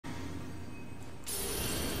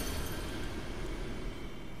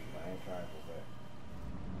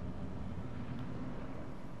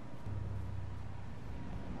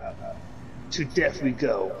To death we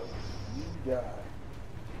go. You die.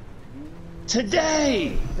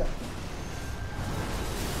 Today!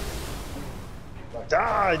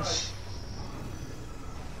 Dodge!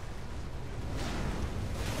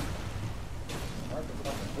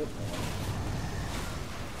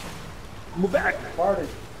 Move back! Party.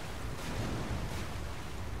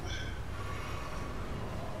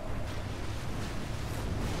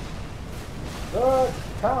 Good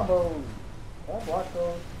combo. Can I block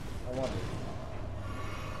those? I wonder.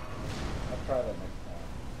 I'll try that next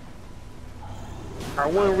time. I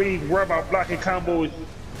wouldn't really worry about blocking combos.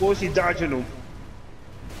 What was he dodging them?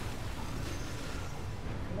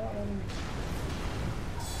 Not when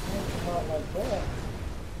you come out like that.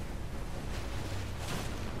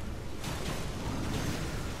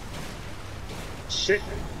 Shit.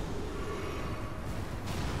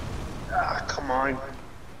 Ah, come on.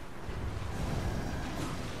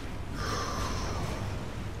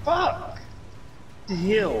 Fuck! The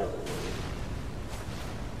hell?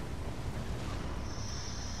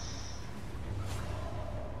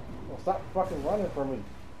 Well, stop fucking running from me.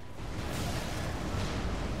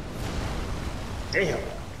 Damn.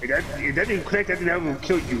 If that didn't connect, that didn't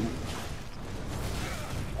kill you.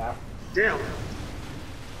 Ah. Damn.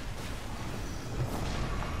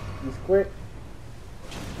 He's quick.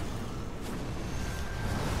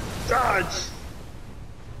 Dodge!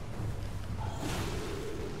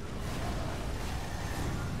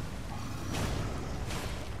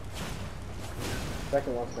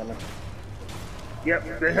 Second one's coming.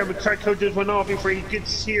 Yep, they have a try to kill this one off before he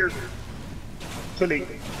gets here. Too late.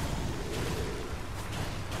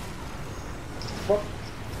 Fuck.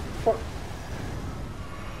 Fuck.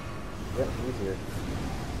 Yep, he's here.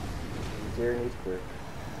 He's here and he's quick.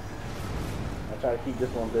 I try to keep this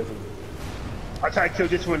one busy. I try to kill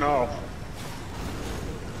this one off.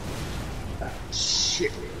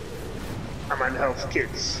 Shit. I'm on health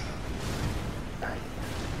kits.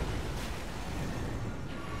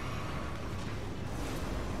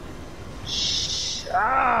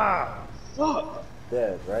 Ah! Fuck!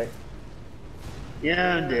 Dead, right?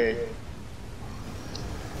 Yeah, I'm dead.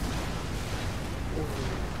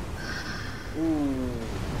 Ooh.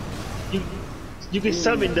 You can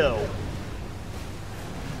summon though.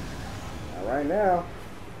 Not right now.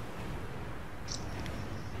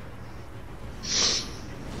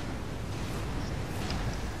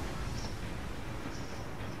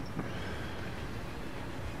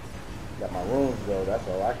 Got my wounds though, that's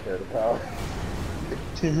all I cared about.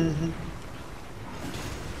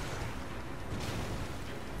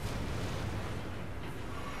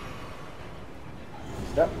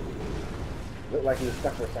 Stuck. Looked like he was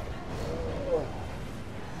stuck for a second.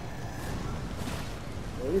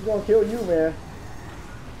 Well, he's gonna kill you, man.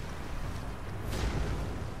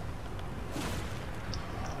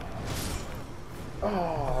 Oh,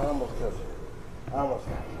 I almost killed you. I almost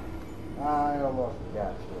got you. I almost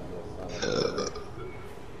got you with this son of a bitch.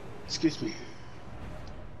 Excuse me.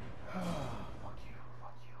 Fuck you,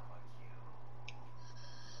 fuck you, fuck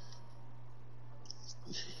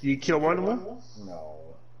you. You kill one of them? No.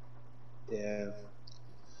 Yeah.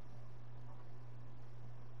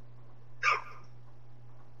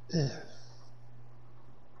 Did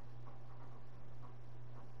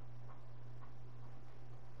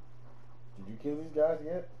you kill these guys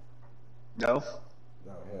yet? No.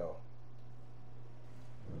 No, hell.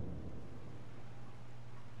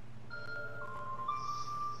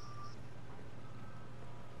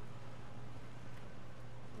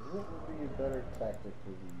 What would be a better tactic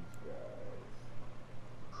for these guys?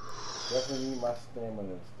 Definitely need my stamina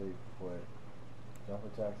to stay put. Jump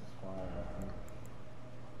attacks is fine, I think.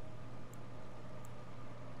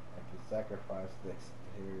 I can sacrifice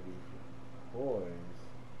dexterity for poise.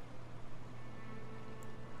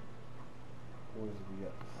 Poise will be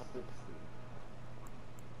up to 60.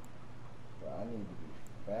 But I need to be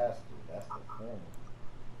faster, that's the thing.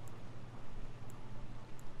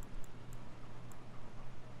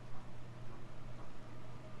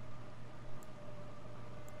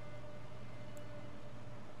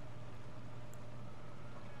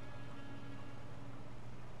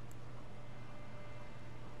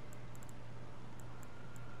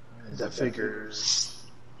 That figures.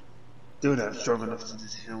 Dude, I'm strong enough to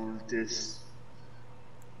deal with this.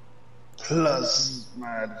 Plus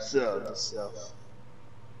myself.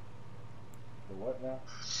 The what now?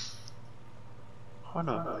 Hold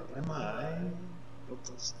on, am I?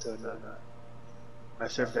 Still not. My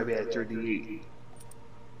surf gotta be at 38.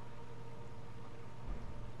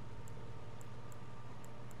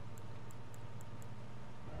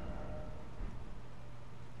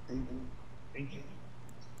 Thank you.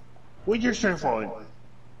 What's your strength on?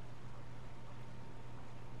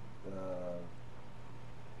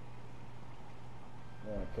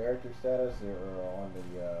 character status or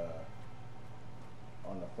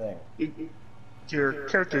on the thing? Your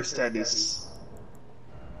character status.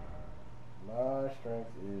 My strength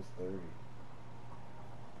is 30.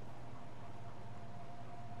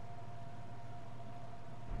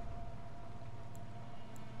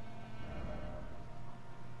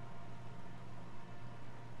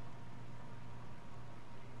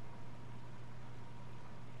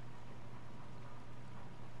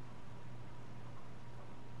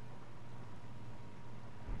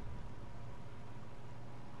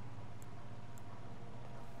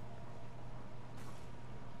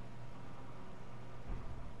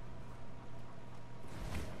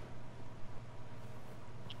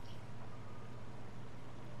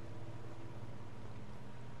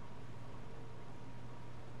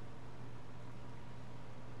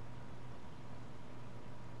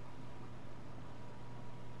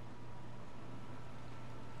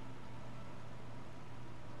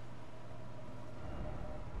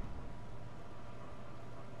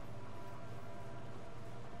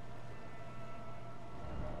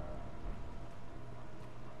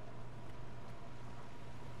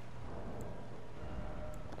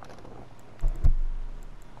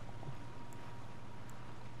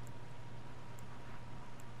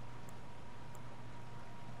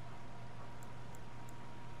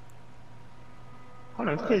 Hold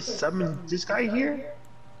on, okay, summon this guy here?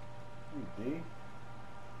 Who, D?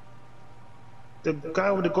 The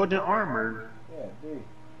guy with the golden armor. Yeah, D.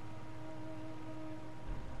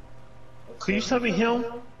 Could you summon him?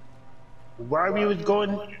 While we was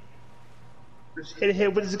going head to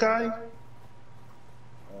head with this guy?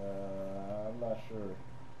 I'm not sure.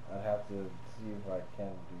 I'd have to see if I can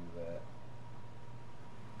do that.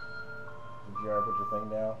 Did you already put your thing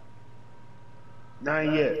down? Not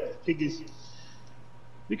yet. Because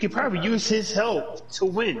we could probably use his help to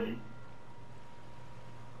win.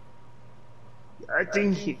 I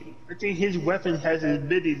think his weapon has the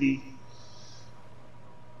ability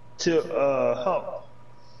to help.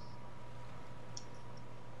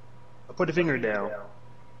 I'll put the finger down. Yeah,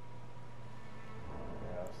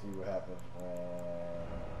 I'll see what happens when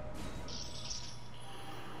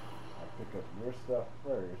I pick up your stuff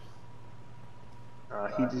first.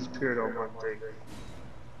 He disappeared on one thing.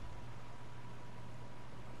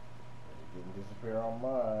 It didn't disappear on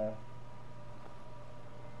mine.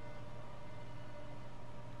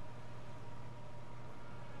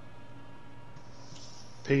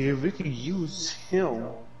 But if we could use him,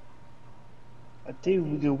 I think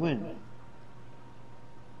we could win.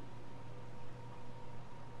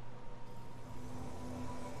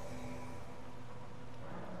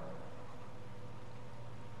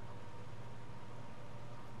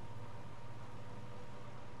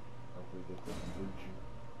 Hopefully this doesn't boot you.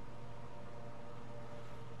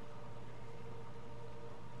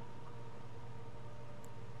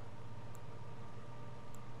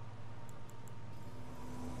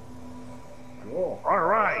 Cool. All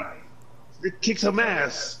right, let's kick some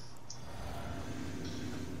ass.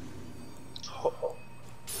 Oh,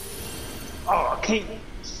 I can't.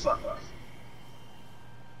 Fuck. I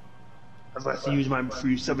was about to use mine before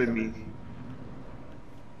you summon me. Gotta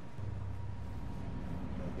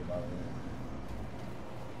get out of here.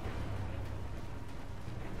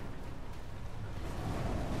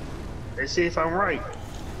 Let's see if I'm right.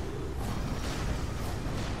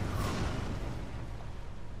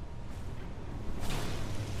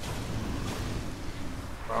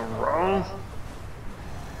 If I'm wrong.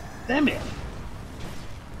 Damn it.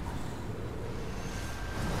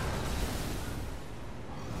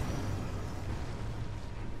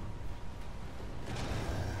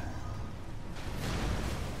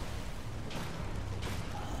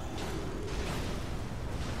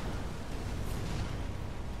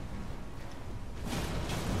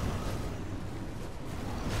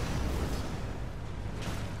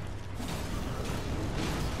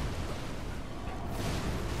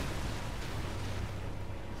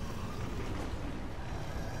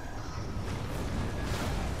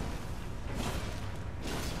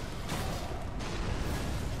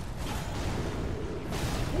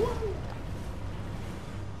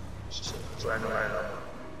 Random.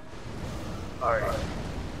 Alright.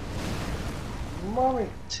 Mommy!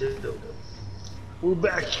 We're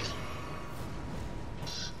back.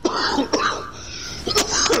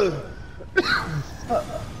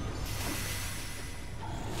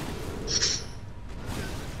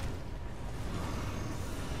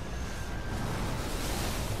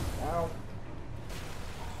 Ow.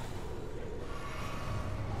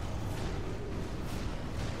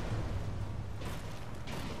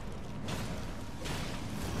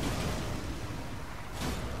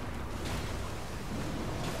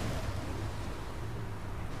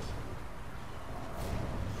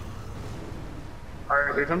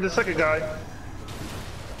 Alright, here comes the second guy.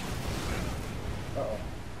 Uh-oh.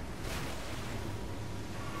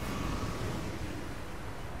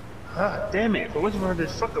 Ah, damn it. But what's wrong with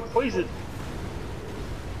this fucking poison?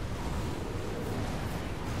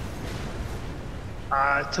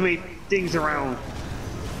 Too many things around.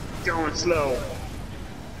 Going slow.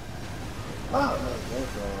 Ah!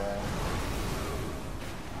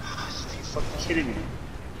 Are you fucking kidding me?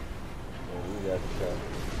 Yeah, we got the shot.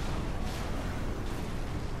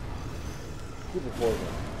 Super poison.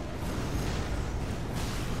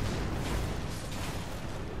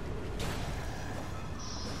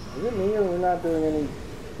 Is it me or we're not doing any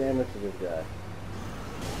damage to this guy?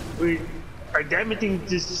 Our damaging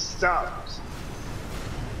just stopped.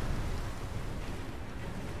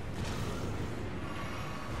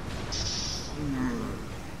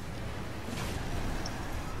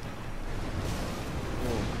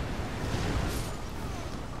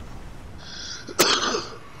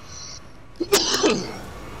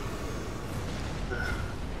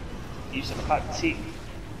 Use some hot tea.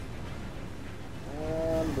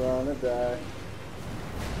 I'm gonna die.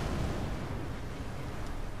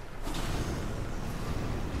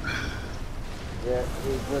 Yeah,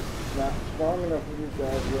 we're just not strong enough for these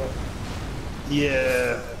guys yet.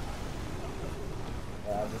 Yeah.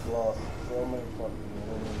 I just lost so many fucking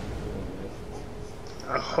enemies.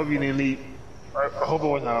 I hope you didn't leave. I hope it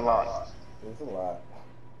wasn't a lot. It's a lot.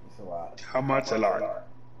 It's a lot. How much a lot?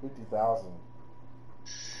 50,000.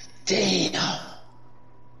 Damn.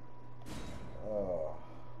 Oh.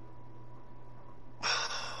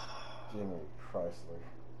 Jimmy Chrysler.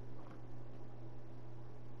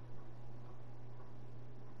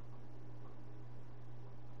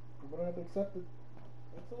 I'm gonna have to accept it.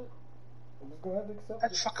 That's it. I'm just gonna have to accept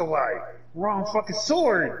That's it. fucking why. Wrong fucking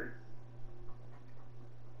sword.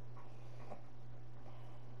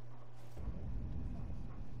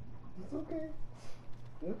 It's okay.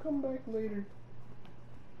 They'll come back later.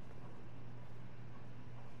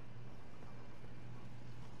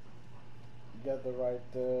 You got the right,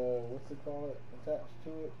 what's it called? Attached to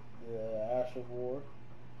it? The Ash of War.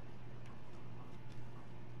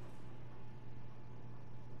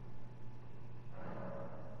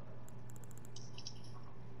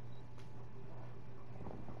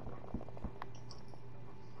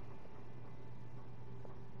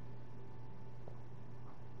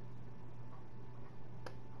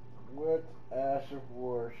 What Ash of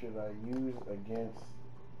War should I use against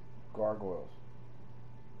gargoyles?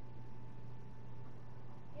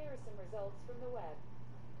 Here are some results from the web.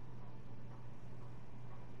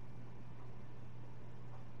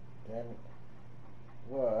 Damn it.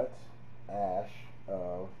 What Ash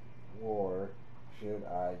of War should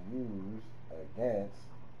I use against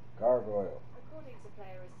gargoyles? According to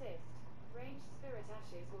player assist, ranged spirit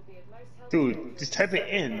ashes will be of most help Dude, just type it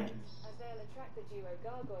in. as they'll attract the duo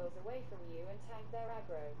gargoyles away from you and tank their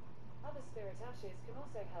aggro. Other spirit ashes can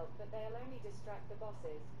also help, but they'll only distract the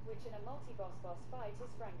bosses, which in a multi-boss fight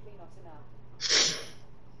is frankly not enough.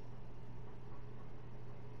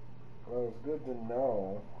 Well, it's good to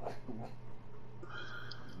know,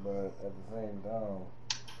 but at the same time,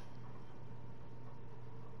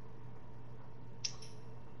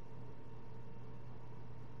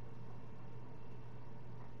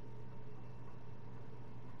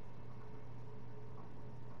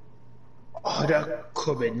 Oh, that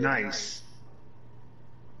could be nice.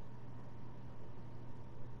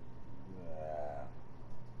 nah.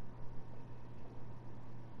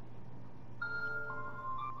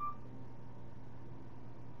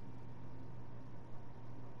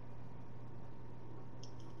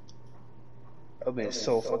 That would be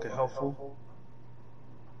so fucking helpful.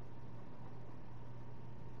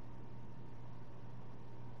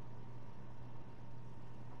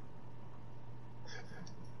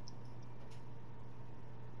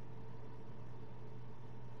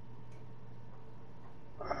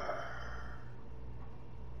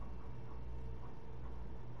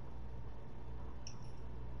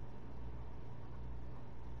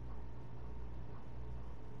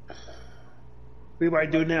 What do I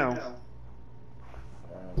do now?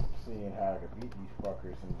 Seeing how I can beat these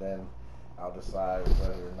fuckers, and then I'll decide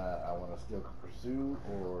whether or not I want to still pursue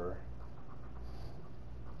or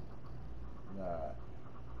not.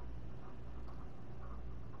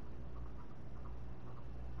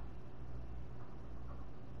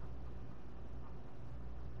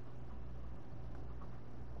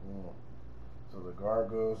 So the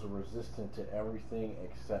gargoyles are resistant to everything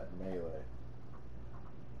except melee.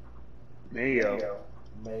 Mayo.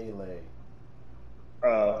 Melee.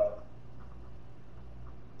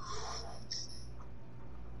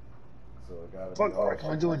 So it gotta Fuck, be why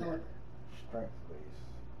am I doing that? strength based.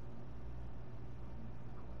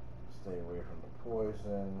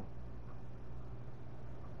 poison.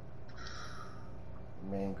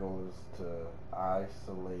 Main goal is to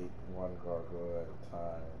isolate one gargoyle at a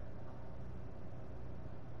time.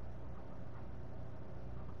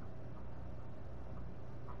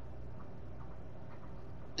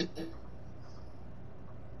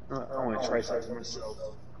 I want to try something myself.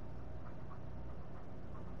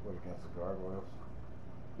 What, against the gargoyles?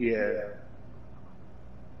 Yeah.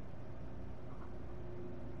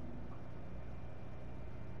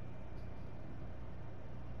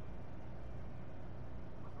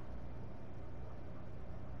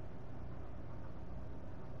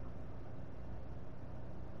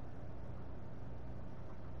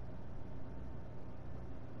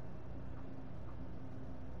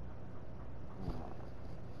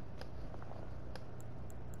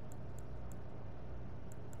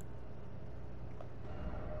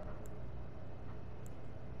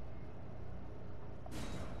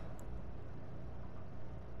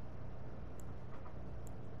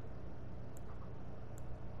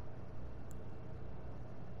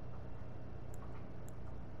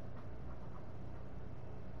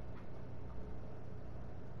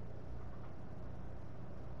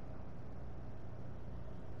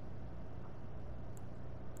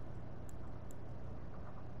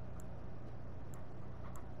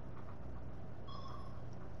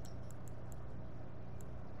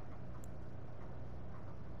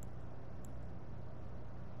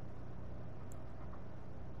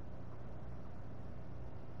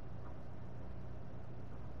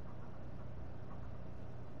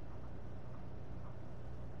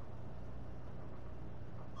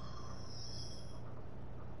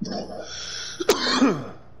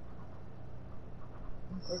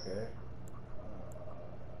 Okay.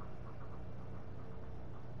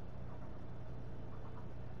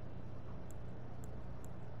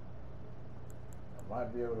 I might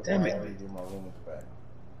be able to Damn it. finally get my runes back.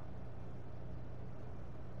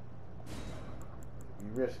 Be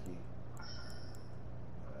risky. I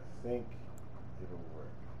think it'll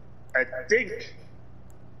work. I think.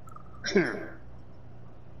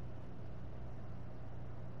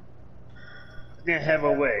 I can have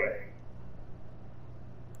a way.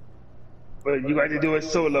 But you got to do it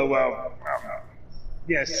solo while,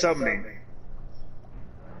 yeah, summoning.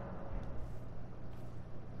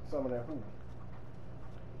 Summon that who?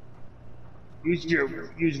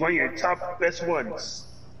 Use one of your top best ones.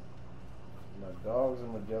 My dogs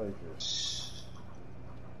and my jellyfish.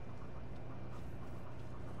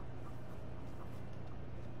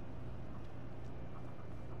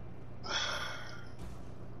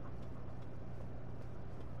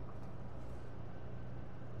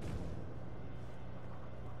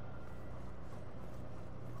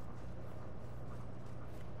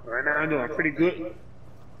 Right now I'm doing pretty good.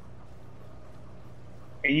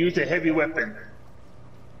 And use a heavy weapon.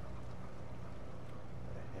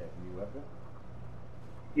 A heavy weapon?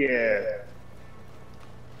 Yeah.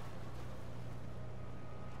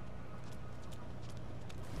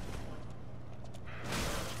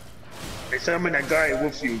 They summon that guy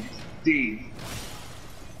with you, D.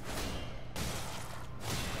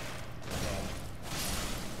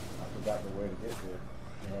 I forgot the way to get there.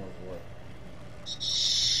 You know what?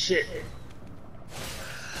 Shit.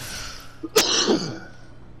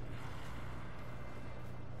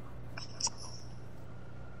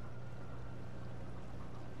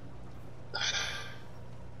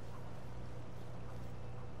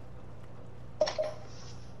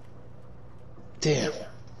 Damn.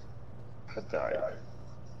 I died.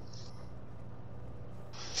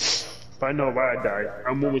 If I know why I died,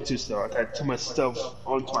 I'm moving too slow. I got too much stuff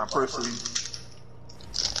onto my person.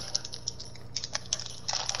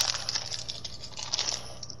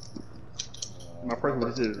 My person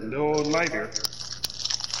was just a little lighter.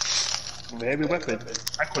 With a heavy weapon,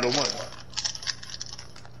 I could have won.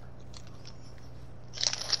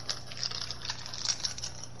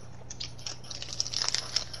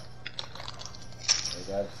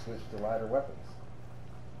 They got to switch to lighter weapons.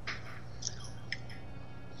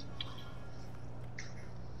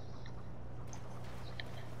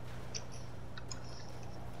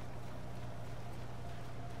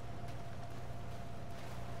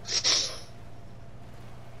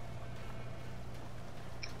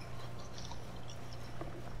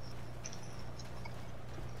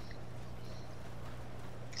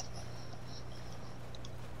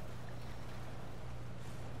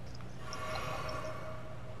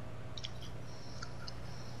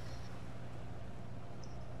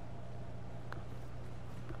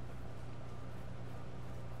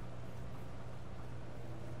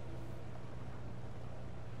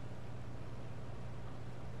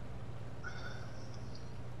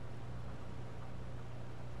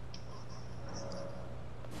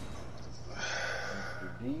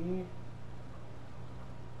 D.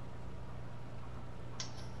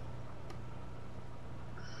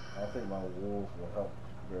 I don't think my wolves will help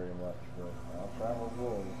very much, but I'll try my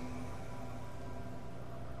wolves.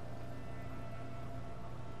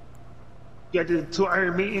 You got the 2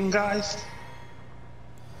 Iron Maiden guys? 2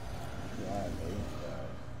 Iron Maiden guys.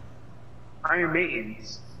 Iron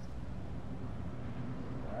Maidens.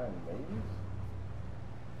 Iron Maidens?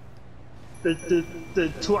 The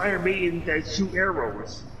 2 Iron Maidens that shoot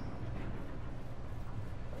arrows.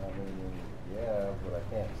 I mean, yeah, but I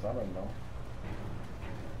can't summon them.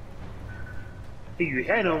 If you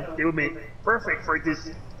had them, they would make perfect for this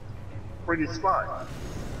spot. I mean,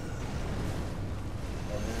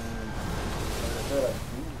 like I said, I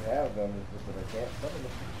do have them, it's just that I can't summon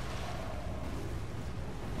them.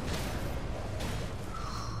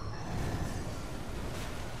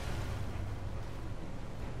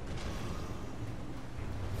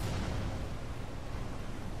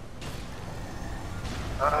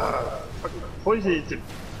 Fucking poison is the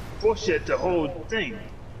bullshit, the whole thing.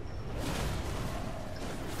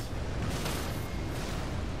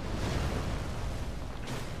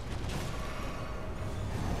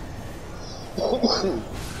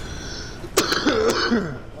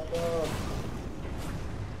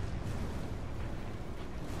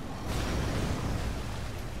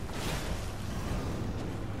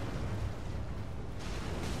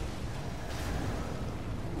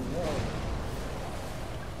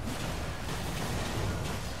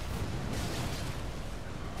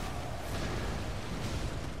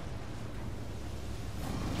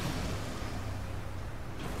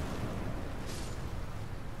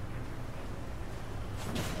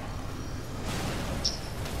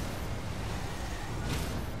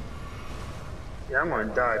 Yeah, I'm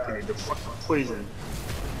gonna die because of the fucking poison.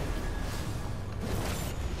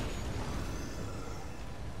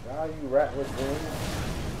 Now you rat with wings.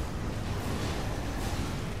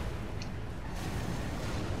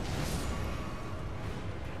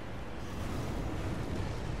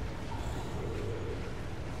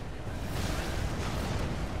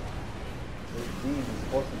 This D is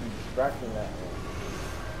supposed to be distracting that one.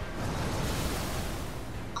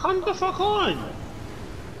 Come the fuck on!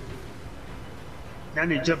 Now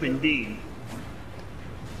they jumping D.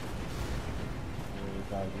 Every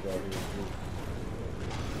time you go here, too.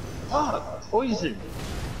 Fuck! Poison!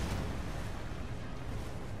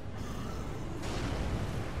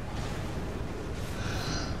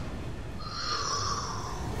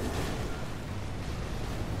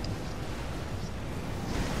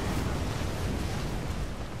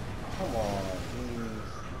 Come on, jeez.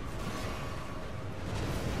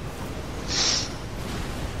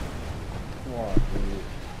 Come on, dude.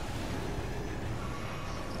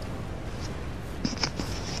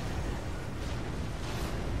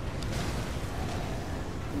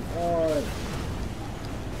 Come on.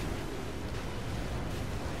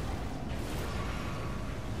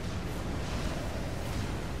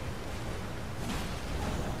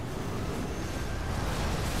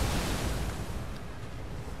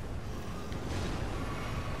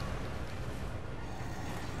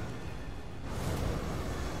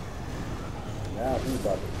 Now he's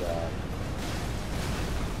about to die.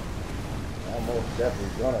 I'm most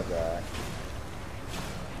definitely gonna die.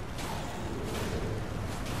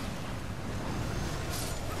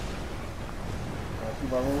 Can I see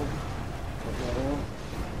my room? Can I see my room?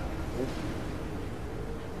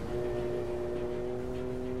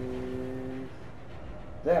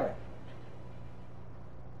 Damn it.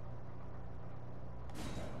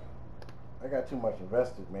 I got too much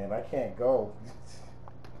invested, man. I can't go.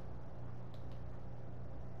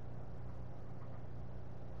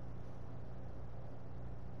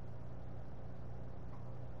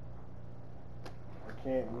 I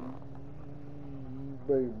can't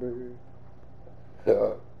leave, baby.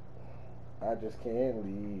 I just can't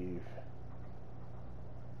leave.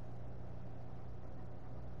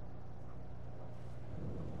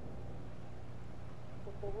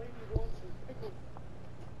 The lady wants some pickles.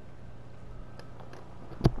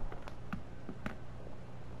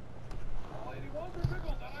 The lady wants her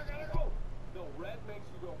pickles, and I gotta go. No, red makes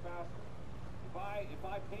you go faster. If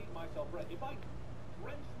I paint myself red, if I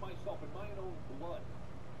drenched myself in my own blood,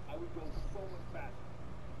 I would go so much faster.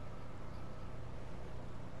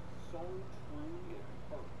 So true, it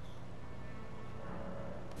hurts.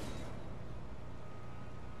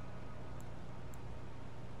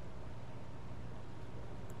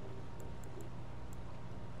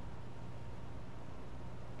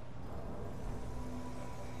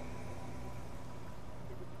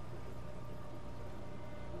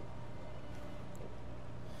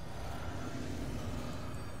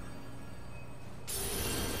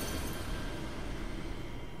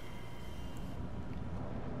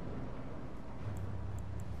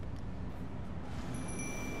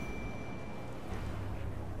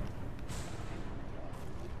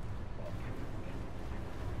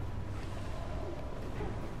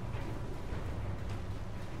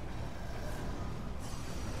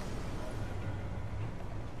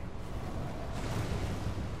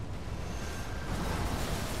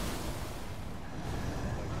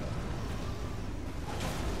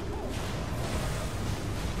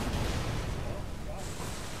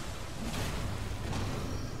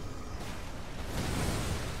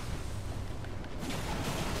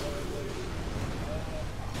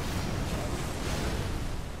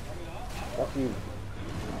 Fuck you.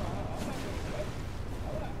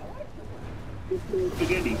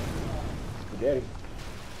 Spaghetti. Spaghetti.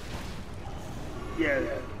 Yeah,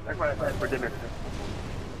 that's what I had for dinner.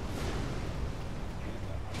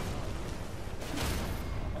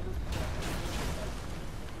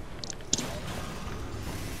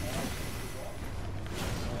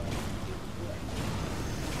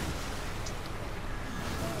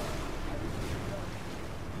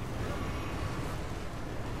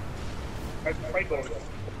 How's the fight going?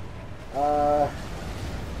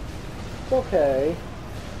 It's okay.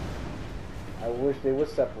 I wish they would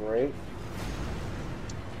separate.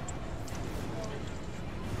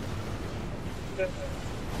 They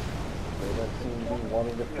don't seem to be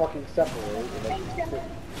wanting to fucking separate. And they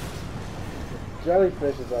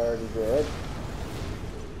jellyfish is already dead.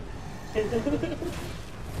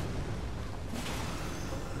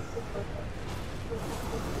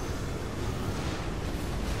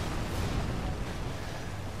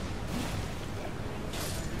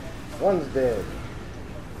 One's dead.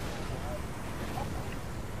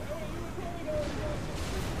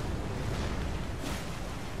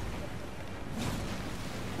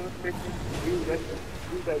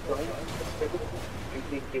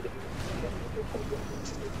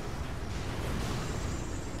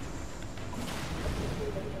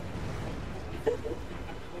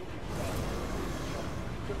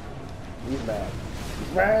 He's mad.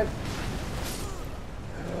 He's mad.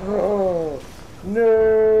 Oh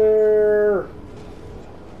no!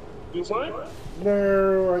 You won?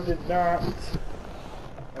 No, I did not.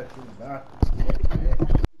 I did not.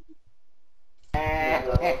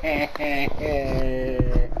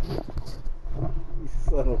 You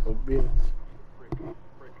son of a bitch.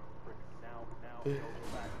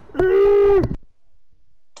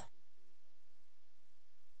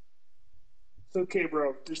 It's okay,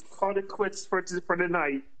 bro. Just call it quits for the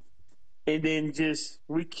night, and then just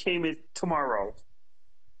reclaim it tomorrow.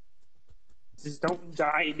 Just don't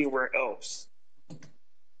die anywhere else.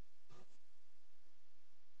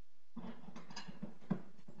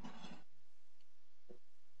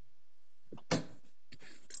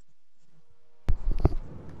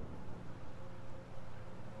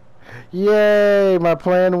 Yay, my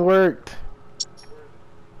plan worked.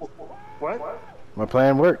 What? My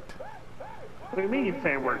plan worked. What do you mean your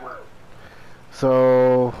plan worked?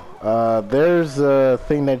 So, there's a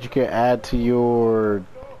thing that you can add to your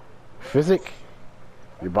physic,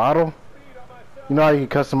 your bottle. You know how you can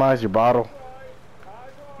customize your bottle?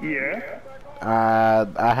 Yeah.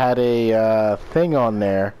 I had a thing on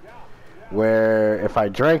there where if I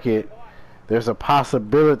drank it, there's a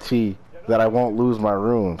possibility that I won't lose my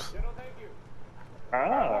runes.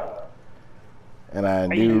 Ah. And I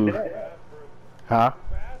How you do knew, that? huh?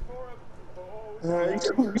 You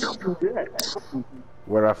do that?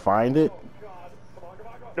 Where'd I find it?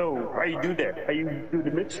 No, how you do that? How you do the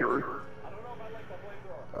mixture?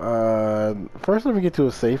 First let me get to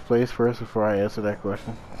a safe place first before I answer that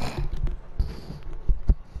question.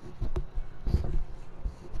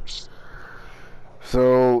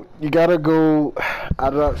 So you gotta go,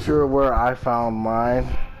 I'm not sure where I found mine,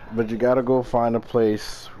 but you gotta go find a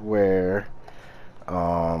place where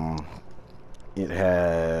it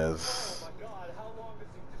has,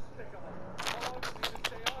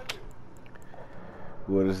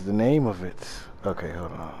 what is the name of it? Okay,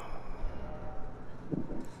 hold on.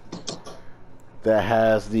 That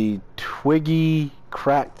has the twiggy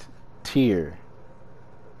cracked tear.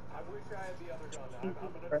 I wish I had the other gun. I'm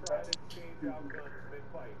gonna try to change out guns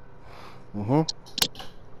mid-fight. Mm-hmm. It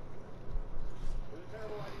was a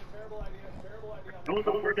terrible idea, terrible idea, terrible idea. I don't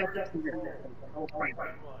know where that is. I'll find it.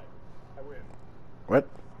 I win. What?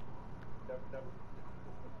 Never.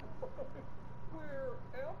 Where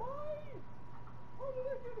am I? How did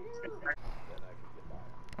I get here? Then I can get by.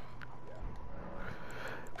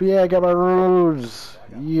 But yeah, I got my runes.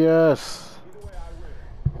 Yes. Either way, I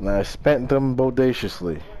win. And I spent them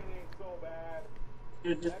bodaciously. Training ain't so bad.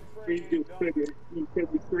 You just read the trigger. You take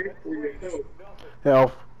the trick or your help. Nothing.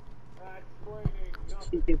 Health. That's training.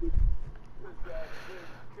 Nothing. Just that big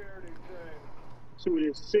charity thing. So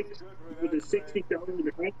with a 60,000 in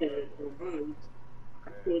the iPad on mine, I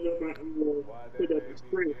pulled up my put up a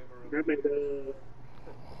sprint, and I'm at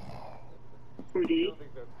 28,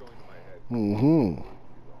 Mm-hmm.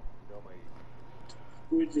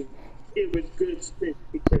 which is it was good sprint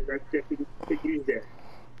because I definitely could use that.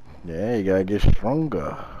 Yeah, you gotta get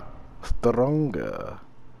stronger. Stronger.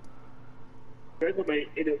 That's what I might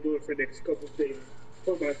end up doing for the next couple of days.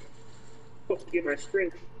 Hope to get my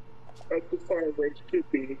strength up to far where it should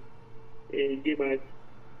be, and get my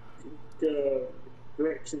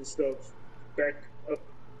direction stuff back up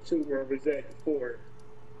to where I was at before.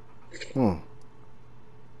 Hmm.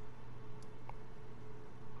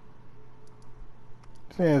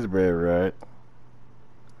 Sounds about right.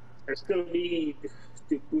 I still need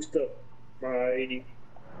to boost up my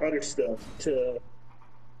other stuff to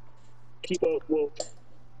keep up with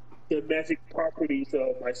the magic properties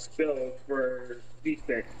of my spell for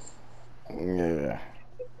defense. Yeah.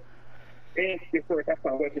 And before I have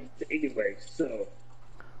my weapons anyway, so.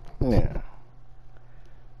 Yeah.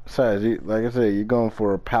 Besides, like I said, you're going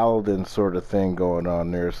for a paladin sort of thing going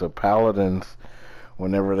on there. So paladins,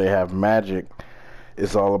 whenever they have magic,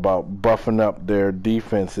 it's all about buffing up their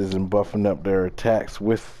defenses and buffing up their attacks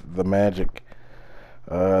with the magic.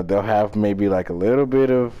 They'll have maybe like a little bit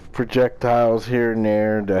of projectiles here and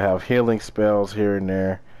there. They'll have healing spells here and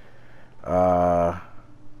there. Other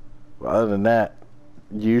than that,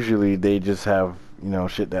 usually they just have,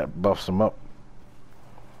 shit that buffs them up.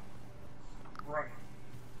 Right.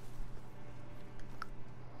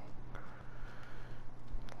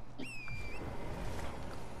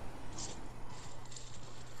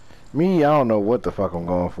 Me, I don't know what the fuck I'm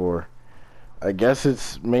going for. I guess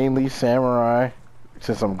it's mainly samurai,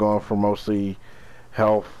 since I'm going for mostly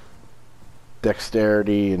health,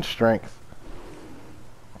 dexterity, and strength.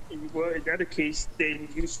 Well, in that case, then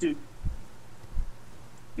you should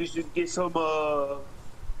get some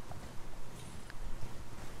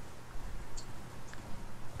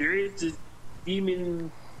there is this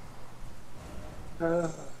demon what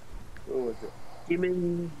was it?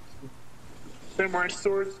 Demon samurai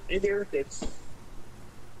swords in there that's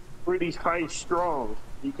pretty high and strong.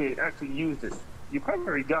 You can actually use it. You probably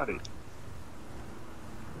already got it.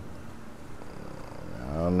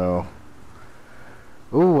 I don't know.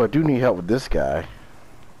 Ooh, I do need help with this guy.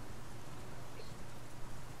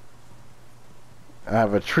 I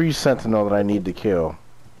have a tree sentinel that I need to kill.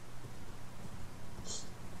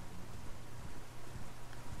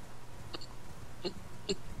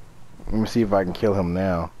 Let me see if I can kill him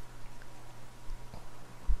now.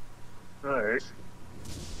 Alright.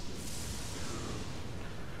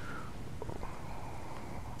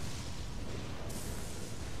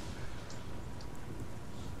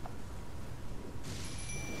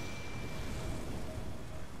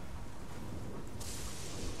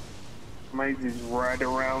 Might just ride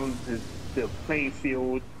around the playing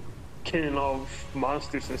field, killing off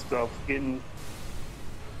monsters and stuff, getting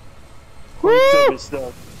points up and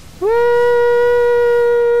stuff. Woo!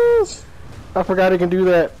 I forgot he can do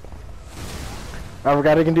that. I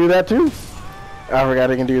forgot he can do that too. I forgot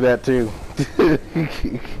he can do that too.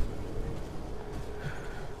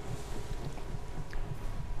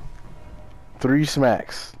 3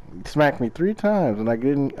 smacks. He smacked me 3 times, and I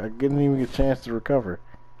didn't even get a chance to recover.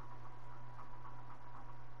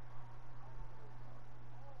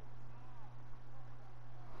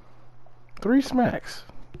 Three smacks.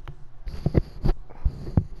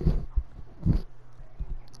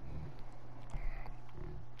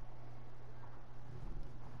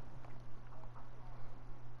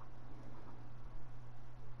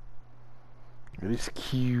 It's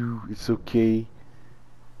cute. It's okay.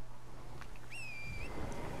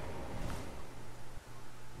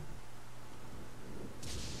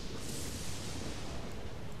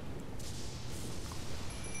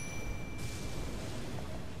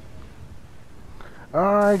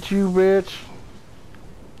 Alright, you bitch.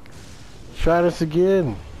 Try this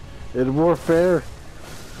again. It's more fair.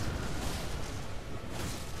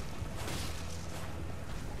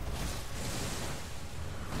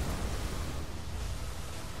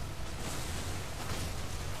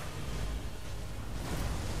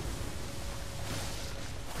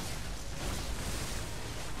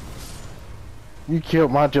 You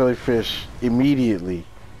killed my jellyfish immediately.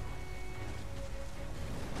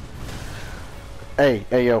 Hey,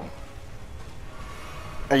 yo.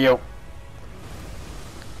 Hey, yo.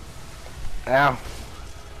 Ow.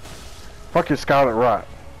 Fuck your scarlet rot.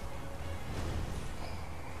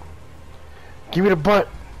 Give me the butt.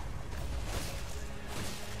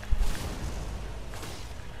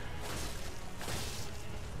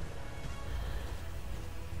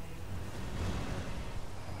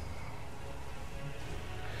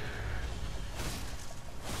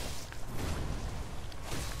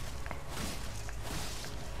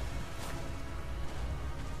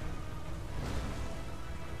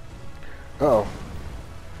 Uh-oh.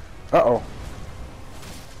 Uh-oh.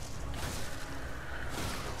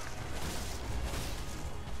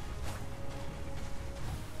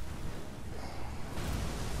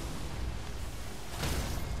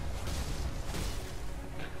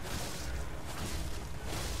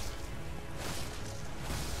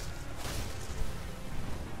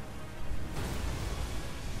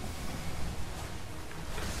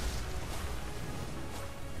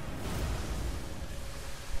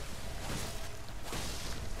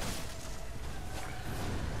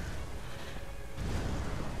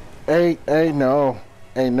 Hey, no.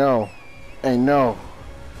 Hey, no. Hey, no.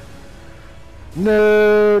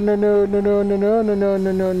 No, no, no, no, no, no, no, no, no,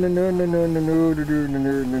 no, no, no, no,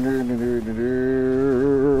 no, no, no,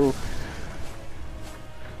 no.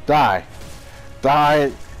 Die.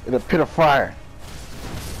 Die in a pit of fire.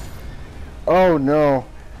 Oh no.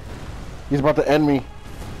 He's about to end me.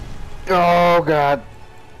 Oh god.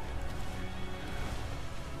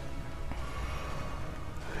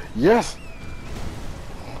 Yes.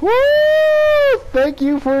 Woo! Thank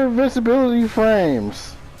you for invisibility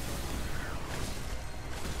frames.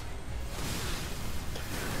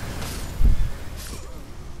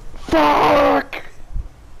 Fuck!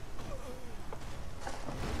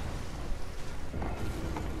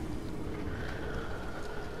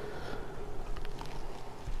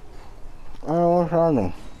 I don't want to find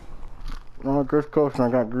them. I'm a good coach and I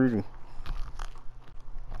got greedy.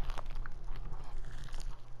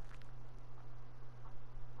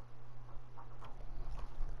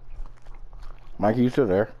 Mikey, you still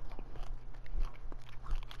there?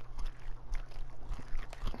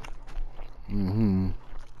 Mm-hmm.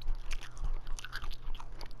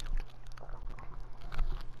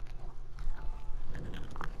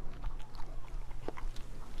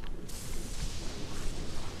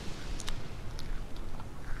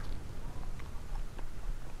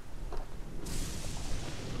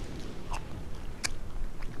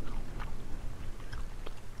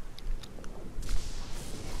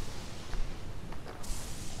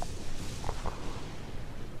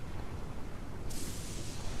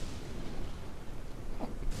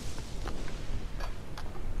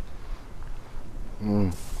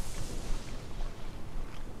 Mm.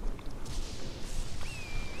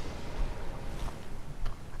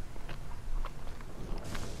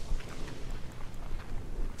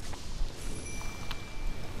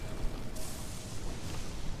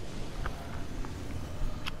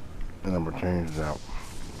 The number changes out.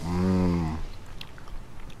 Mm.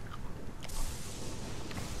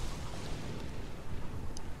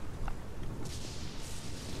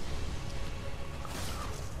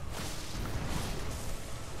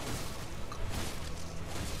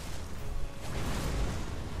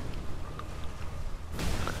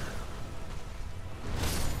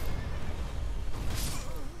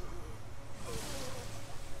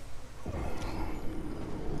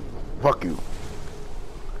 Fuck you.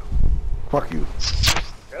 Fuck you.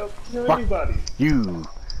 Kill Fuck anybody. you.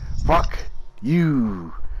 Fuck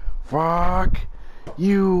you. Fuck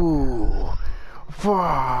you.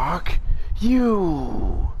 Fuck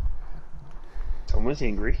you. Someone's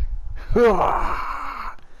angry.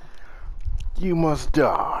 You must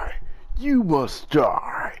die. You must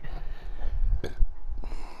die.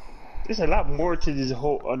 There's a lot more to this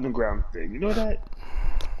whole underground thing. You know that?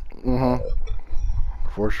 Mm-hmm.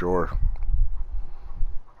 For sure.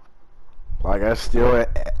 Like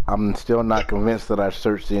I'm still not convinced that I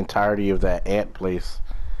searched the entirety of that ant place.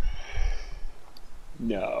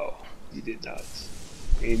 No, you did not.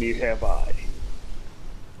 And neither have I.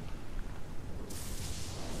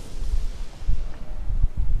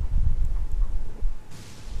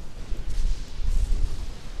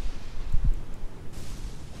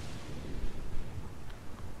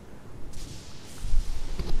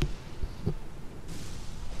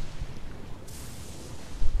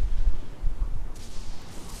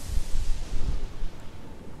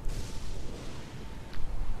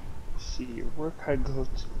 See, where can I go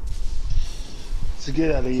to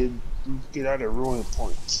get out of here? Get out of ruin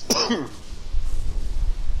points.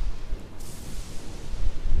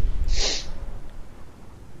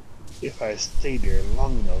 If I stay there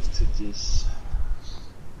long enough to just.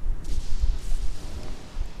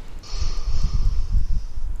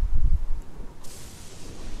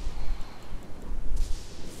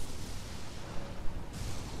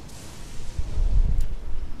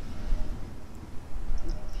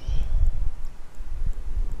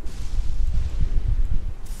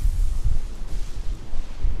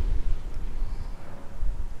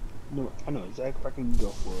 No, I know exactly what I can go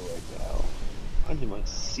for right now. I just want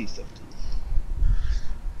to see something.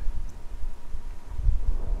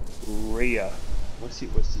 Rhea. Let's see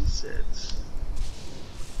what she says.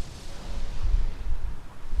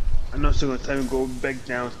 I know she's gonna tell me to go back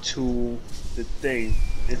down to the thing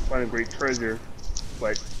and find a great treasure,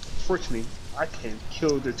 but fortunately, I can't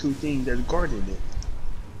kill the two things that's guarding it.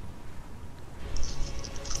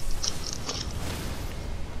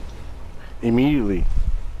 Immediately.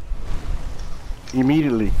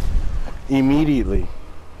 Immediately. Immediately.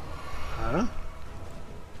 Huh?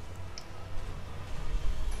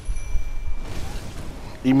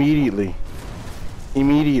 Immediately.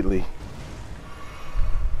 Immediately.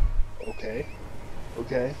 Okay.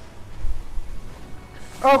 Okay.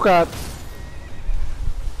 Oh god.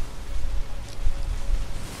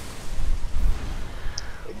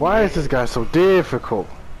 Why is this guy so difficult?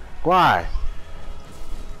 Why?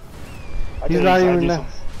 He's not even that.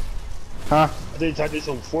 Huh? I think I did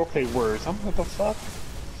some foreplay words. I'm what the fuck?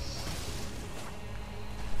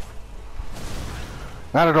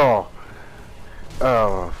 Not at all.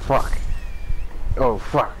 Oh fuck. Oh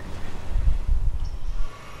fuck.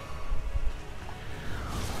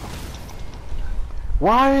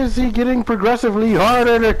 Why is he getting progressively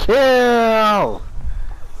harder to kill?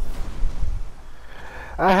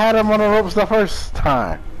 I had him on the ropes the first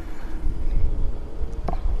time.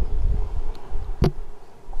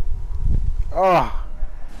 Oh.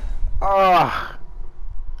 Oh.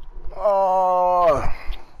 Oh.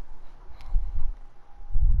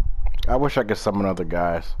 I wish I could summon other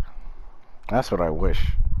guys. That's what I wish.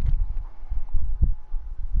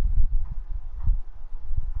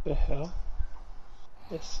 The hell?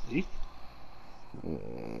 Let's see.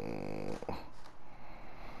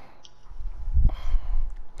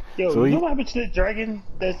 Yo, So you know what happened to the dragon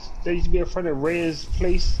that used to be in front of Rhea's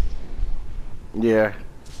place? Yeah.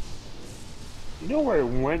 You know where it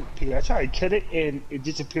went? I tried to kill it and it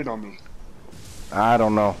disappeared on me. I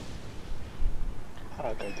don't know.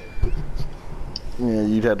 How'd I do? Yeah,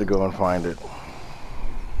 you'd have to go and find it.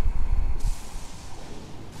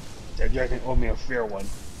 That dragon owed me a fair one.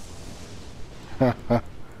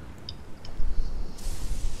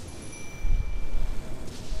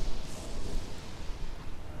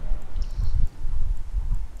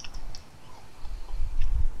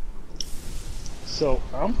 So,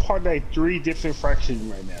 I'm part of like 3 different factions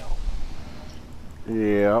right now.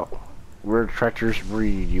 Yeah. We're a treacherous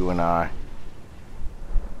breed, you and I.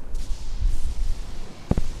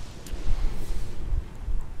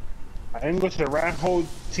 I can go to the round hole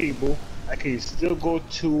table. I can still go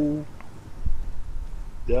to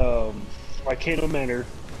the Volcano Manor,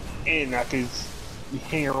 and I can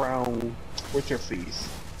hang around with her face.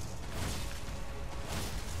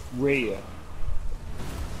 Rhea.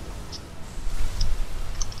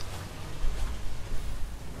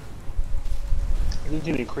 I don't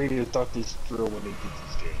think the creators thought this through when they did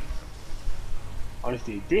this game.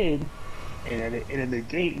 Honestly, they did, and at the end of the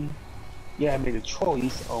game, yeah, I made a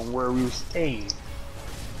choice on where we were staying.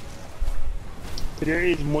 But there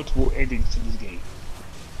is multiple endings to this game.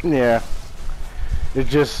 Yeah. It's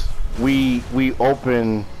just we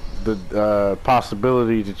open the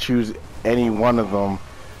possibility to choose any one of them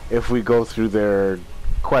if we go through their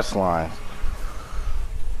quest lines.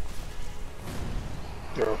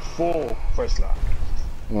 They're full quest line.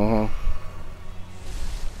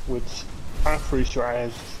 Which I'm pretty sure I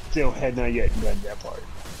have still had not yet done that part.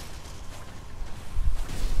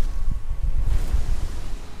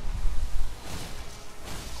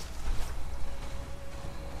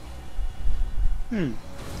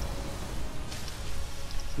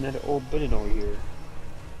 Another old building over here.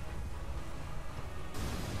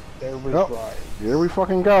 There was right. Here we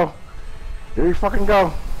fucking go. Here we fucking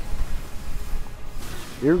go.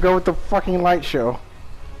 Here we go with the fucking light show.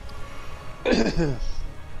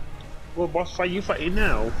 What boss fight you fighting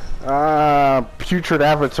now? Putrid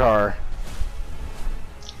Avatar.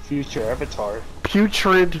 Future Avatar.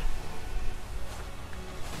 Putrid.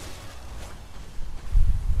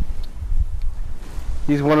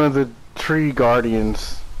 He's one of the tree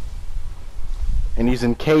guardians. And he's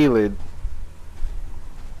in Caelid.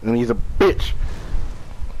 And he's a bitch.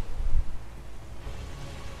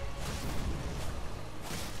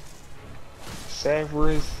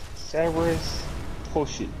 Severus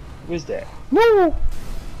Potion. What's that? No.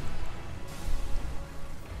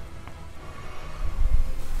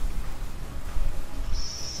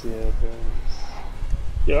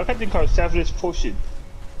 Yeah, I got think called Severus Potion.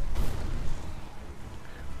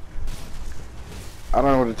 I don't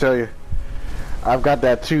know what to tell you. I've got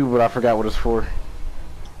that too, but I forgot what it's for.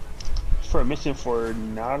 It's for a mission for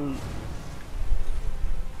non.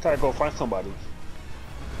 Try to go find somebody.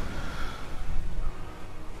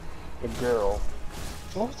 A girl.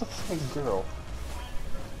 What was the fucking girl?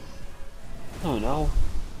 I don't know.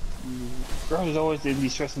 Girls is always in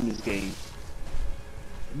distress in this game.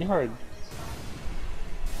 Never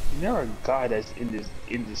a guy that's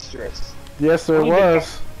in distress. Yes, there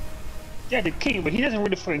was. Yeah, the king, but he doesn't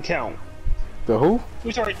really fucking count. The who? He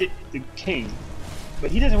was already the king,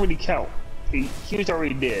 but he doesn't really count. He was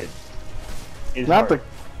already dead. Not heart.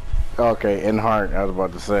 Okay, in heart, I was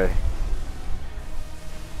about to say.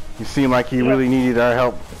 He seemed like he really needed our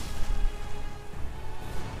help.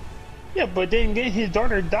 Yeah, but then again, his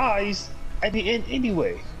daughter dies at the end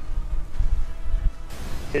anyway.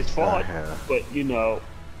 His fault, but you know,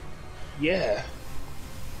 yeah.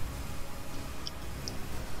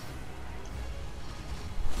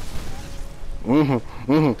 Go,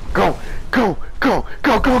 go, go, go,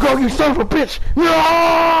 go, go, you son of a bitch!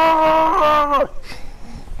 No!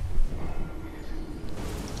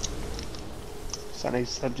 Sounds like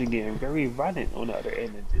something getting very violent on the other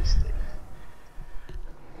end of this thing.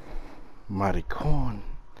 Maricon.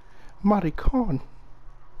 Maricon.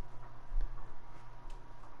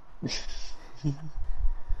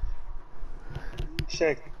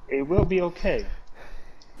 Check. It will be okay.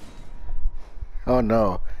 Oh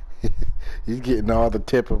no. He's getting all the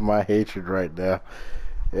tip of my hatred right now.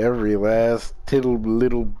 Every last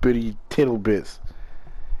little bitty tittle bits.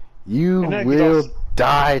 You will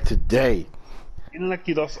die today. You know, like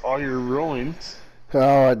you lost all your ruins.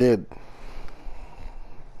 Oh, I did.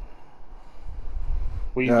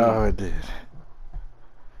 What do you No, mean? I did.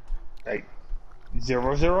 Like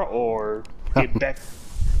 0-0 or get back?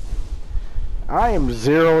 I am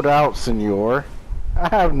zeroed out, senor. I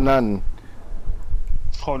have none.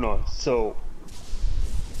 Hold on. So,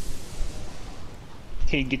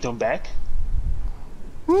 can you get them back?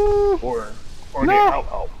 Or no. they're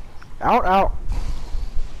out? Out.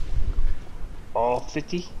 All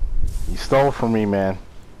 50? You stole from me, man.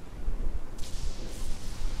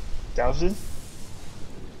 1,000?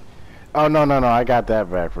 Oh, no. I got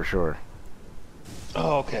that back for sure.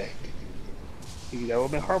 Oh, okay. That would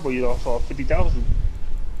have been horrible. You lost all 50,000.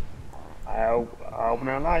 I will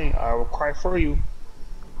not lie. I will cry for you.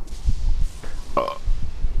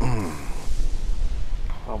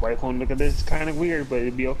 My wife won't look at this kind of weird, but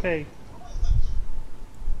it'd be okay.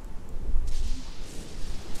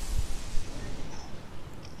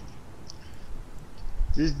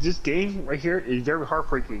 This game right here is very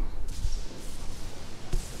heartbreaking.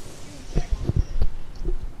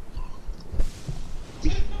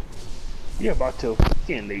 Yeah, about to.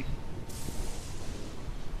 Getting late.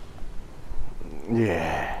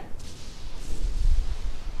 Yeah.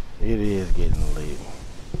 It is getting late.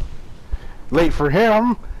 Late for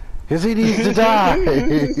him, because he needs to die.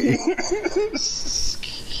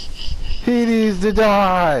 He needs to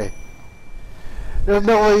die. There's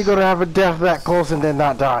no way you're going to have a death that close and then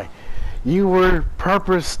not die. You were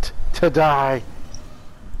purposed to die.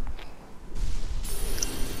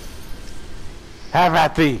 Have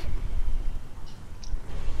at thee.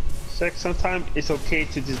 Sex, sometimes it's okay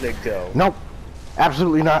to just let go. Nope.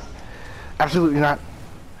 Absolutely not. Absolutely not.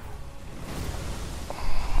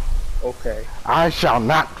 Okay. I shall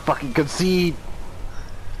not fucking concede.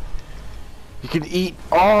 You can eat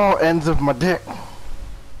all ends of my dick.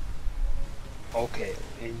 Okay.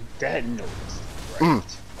 And that note.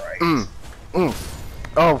 Right.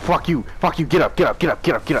 Oh, fuck you. Fuck you. Get up.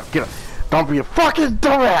 Don't be a fucking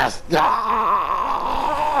dumbass.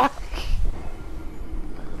 Ah!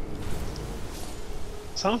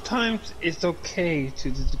 Sometimes it's okay to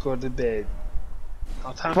just go to bed.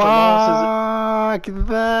 Sometimes the law Fuck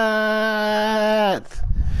that.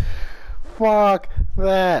 Fuck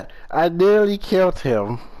that. I nearly killed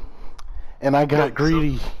him. And I got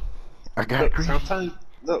greedy. Sometimes,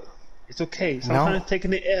 look, it's okay. Sometimes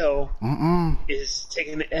taking the L is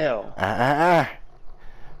taking the L.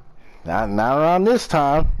 Not around this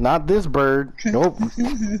time. Not this bird. Nope.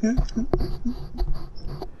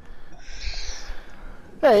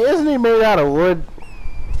 Hey, isn't he made out of wood?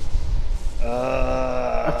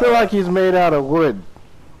 I feel like he's made out of wood.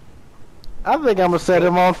 I think I'm gonna set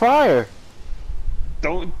him on fire.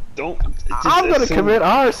 Don't. I'm gonna commit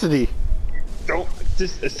arson. Don't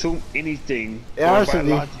just assume anything.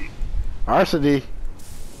 Arson. Arson.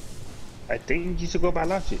 I think you should go by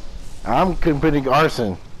logic. I'm committing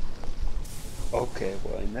arson. Okay,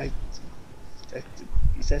 well, and that's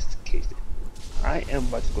the case. Then. I am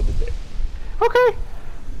about to go to bed. Okay.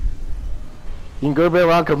 You can go to bed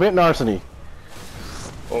while I'm committing arson.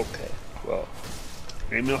 Okay, well,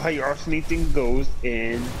 let me know how your arson thing goes,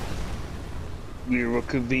 and we will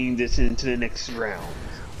convene this into the next round.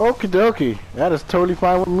 Okie dokie. That is totally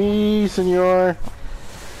fine with me, senor.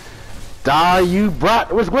 Die, you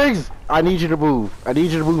brat with wings! I need you to move. I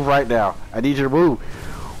need you to move right now. I need you to move.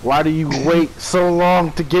 Why do you wait so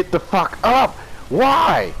long to get the fuck up?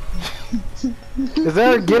 Why? Is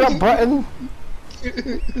there a get up button?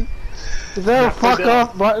 Is there a fuck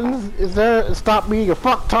off button? Is there a stop being a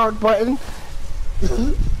fucktard button?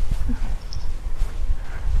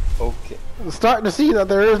 Okay. I'm starting to see that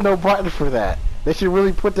there is no button for that. They should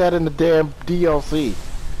really put that in the damn DLC.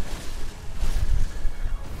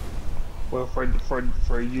 Well, for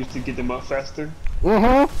you to get them up faster?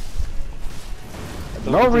 No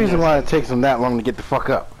reason why it takes them that long to get the fuck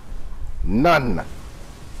up. None.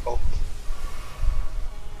 Oh.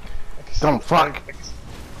 Don't fuck.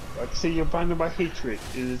 I can see you're blinded by hatred.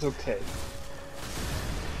 It is okay.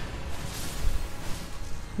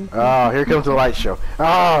 Oh, here comes the light show.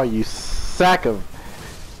 Oh, you sack of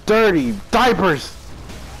dirty diapers!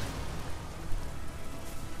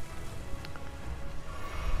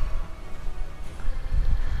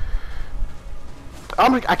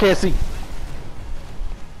 I can't see.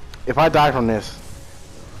 If I die from this.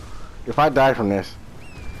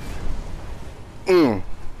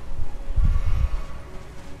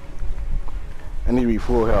 I need to be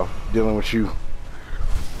full health dealing with you.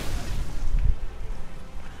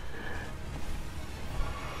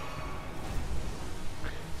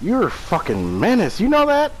 You're a fucking menace. You know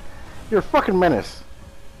that? You're a fucking menace.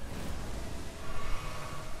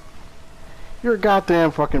 You're a goddamn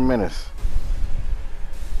fucking menace.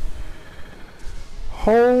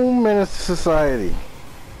 Whole menace to society.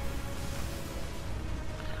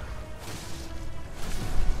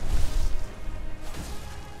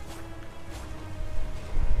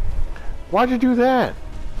 Why'd you do that?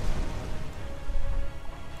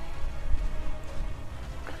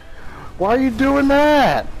 Why are you doing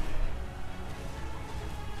that?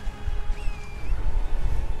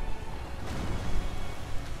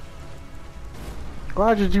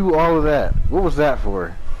 Why'd you do all of that? What was that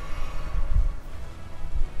for?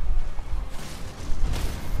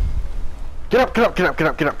 Get up, get up, get up, get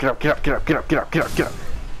up, get up, get up, get up, get up, get up, get up, get up, get up.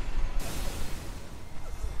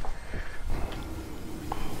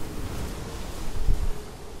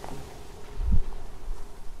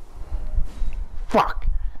 Fuck.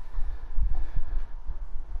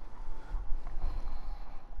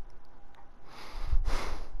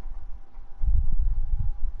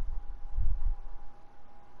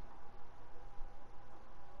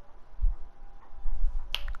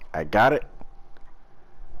 I got it.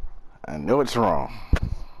 I know it's wrong.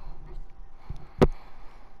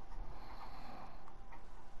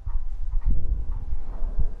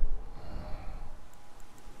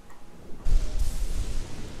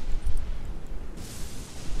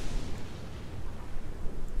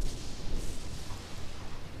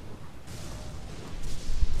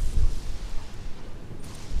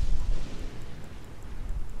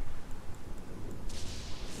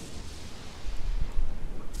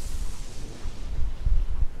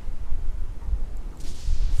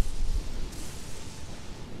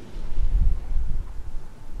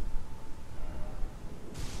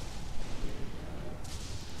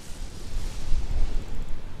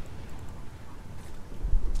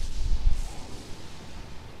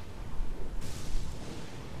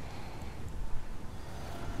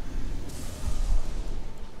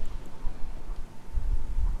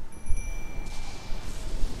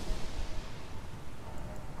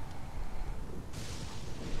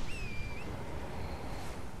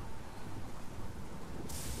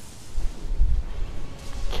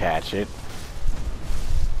 Catch it.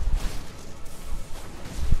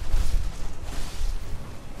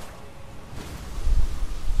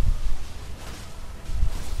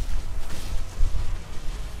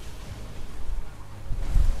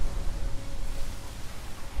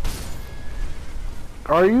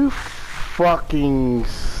 Are you fucking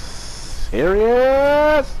serious?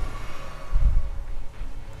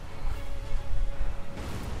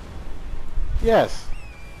 Yes.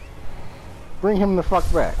 Bring him the fuck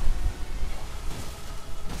back.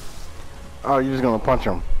 Oh, you're just gonna punch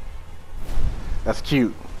him. That's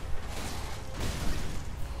cute.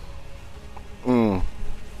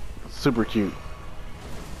 Super cute.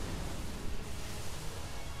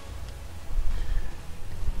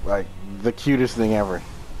 Like, the cutest thing ever.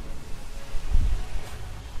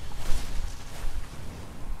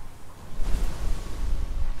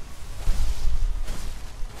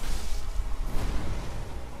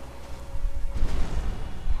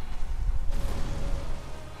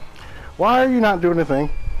 Why are you not doing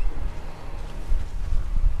anything?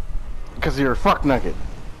 Because you're a fuck nugget.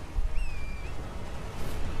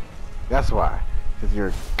 That's why. Because you're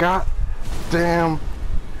a goddamn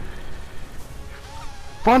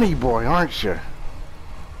funny boy, aren't you?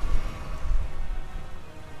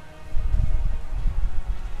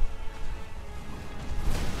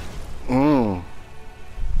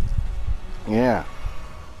 Yeah.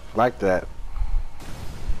 Like that.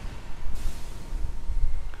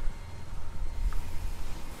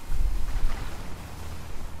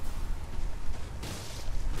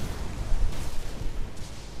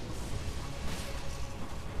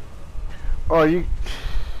 Oh, you...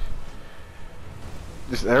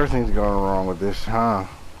 Just everything's going wrong with this, huh?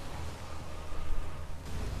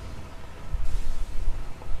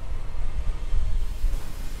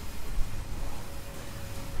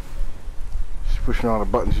 Just pushing all the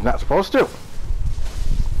buttons you're not supposed to.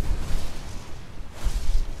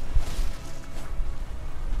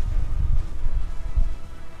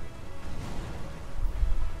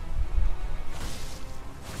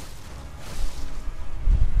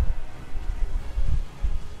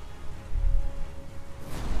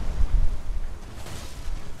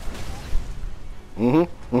 You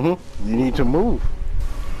need to move.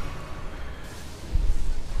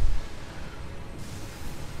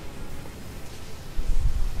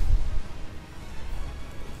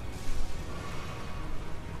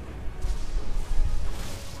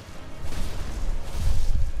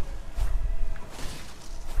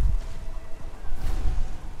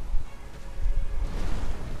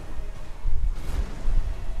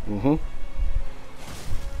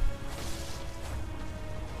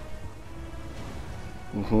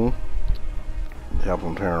 Help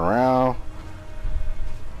him turn around.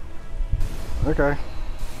 Okay.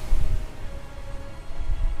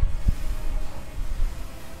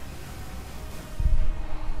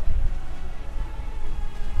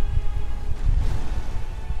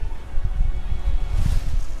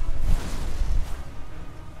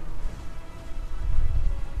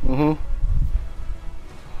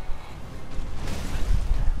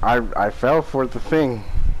 I fell for the thing.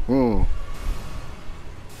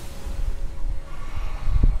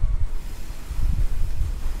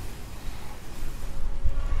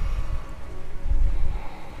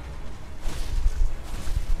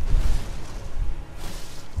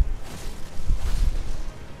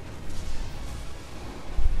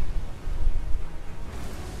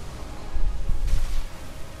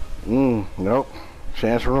 Nope.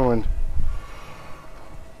 Chance ruined.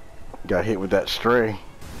 Got hit with that stray.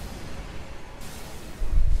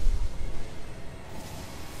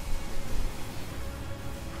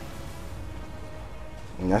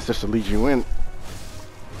 And that's just to lead you in.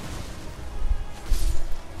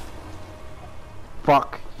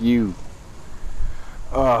 Fuck you.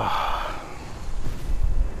 Ugh.